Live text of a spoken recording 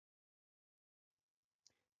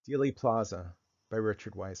Dealey Plaza by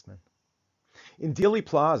Richard Weissman. In Dealey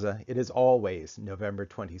Plaza, it is always November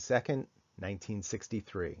 22nd,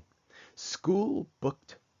 1963. School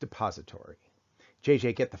booked depository.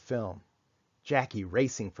 JJ, get the film. Jackie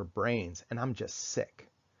racing for brains, and I'm just sick.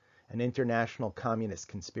 An international communist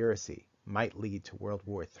conspiracy might lead to World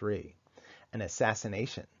War III. An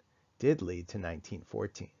assassination did lead to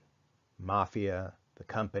 1914. Mafia, the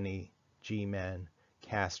company, G-men,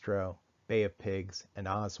 Castro, Bay of Pigs, and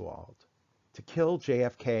Oswald. To kill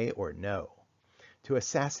JFK or no? To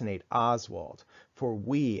assassinate Oswald, for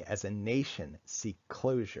we as a nation seek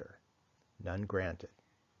closure. None granted.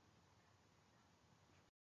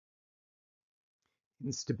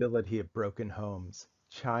 Instability of broken homes,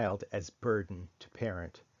 child as burden to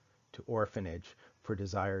parent, to orphanage for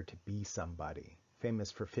desire to be somebody.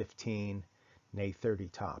 Famous for 15, nay 30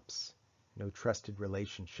 tops. No trusted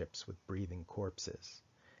relationships with breathing corpses.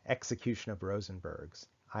 Execution of Rosenbergs.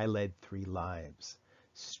 I led 3 lives.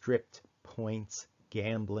 Stripped points,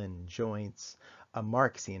 gamblin' joints. A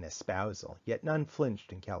Marxian espousal, yet none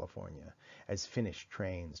flinched in California, as finished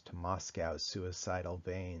trains to Moscow's suicidal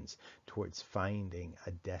veins towards finding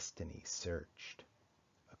a destiny searched.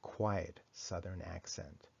 A quiet southern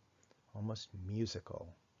accent, almost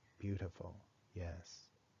musical, beautiful, yes.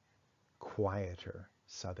 Quieter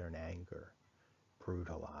southern anger,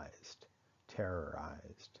 brutalized,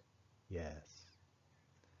 terrorized, yes.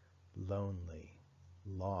 Lonely,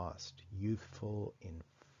 lost, youthful in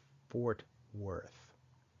Fort Worth.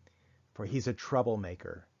 For he's a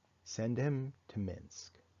troublemaker. Send him to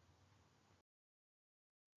Minsk.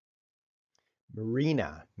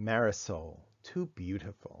 Marina Marisol, too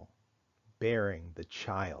beautiful, bearing the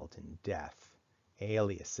child in death.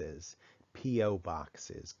 Aliases, P.O.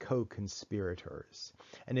 boxes, co-conspirators,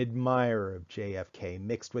 an admirer of JFK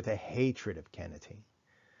mixed with a hatred of Kennedy.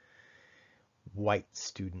 White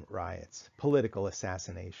student riots, political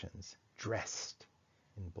assassinations, dressed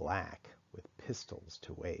in black with pistols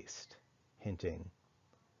to waist, hinting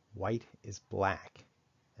white is black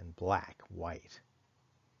and black white.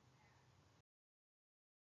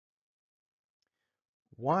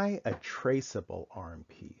 Why a traceable arm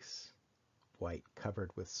piece? White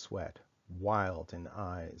covered with sweat, wild in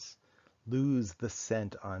eyes, lose the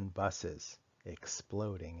scent on buses,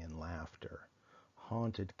 exploding in laughter.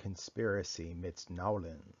 Haunted conspiracy midst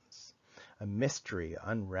Nowlands, a mystery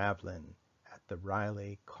unraveling at the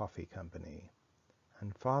Riley Coffee Company.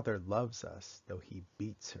 And father loves us, though he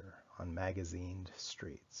beats her on magazined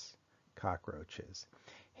streets. Cockroaches,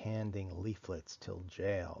 handing leaflets till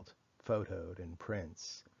jailed, photoed in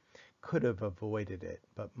prints. Could have avoided it,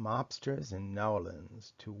 but mobsters in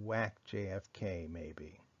Nowlands to whack JFK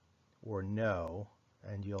maybe. Or no,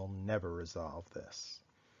 and you'll never resolve this.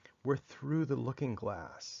 We're through the looking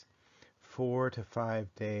glass. 4 to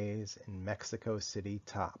 5 days in Mexico City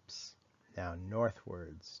tops. Now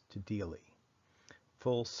northwards to Dealey.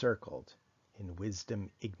 Full circled in wisdom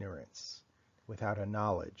ignorance, without a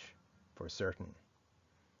knowledge for certain.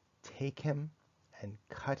 Take him and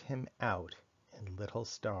cut him out in little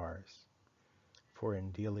stars. For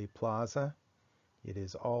in Dealey Plaza, it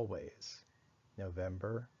is always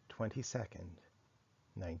November 22nd,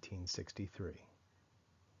 1963.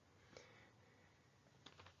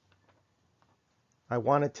 I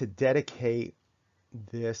wanted to dedicate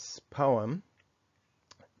this poem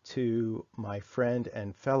to my friend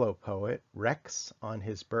and fellow poet, Rex, on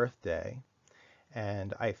his birthday,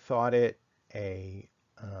 and I thought it a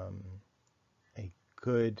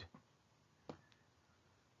good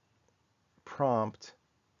prompt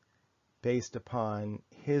based upon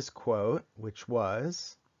his quote, which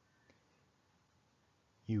was,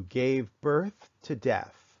 "You gave birth to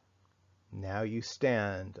death. Now you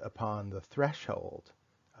stand upon the threshold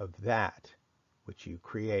of that which you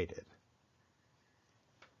created."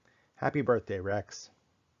 Happy birthday, Rex.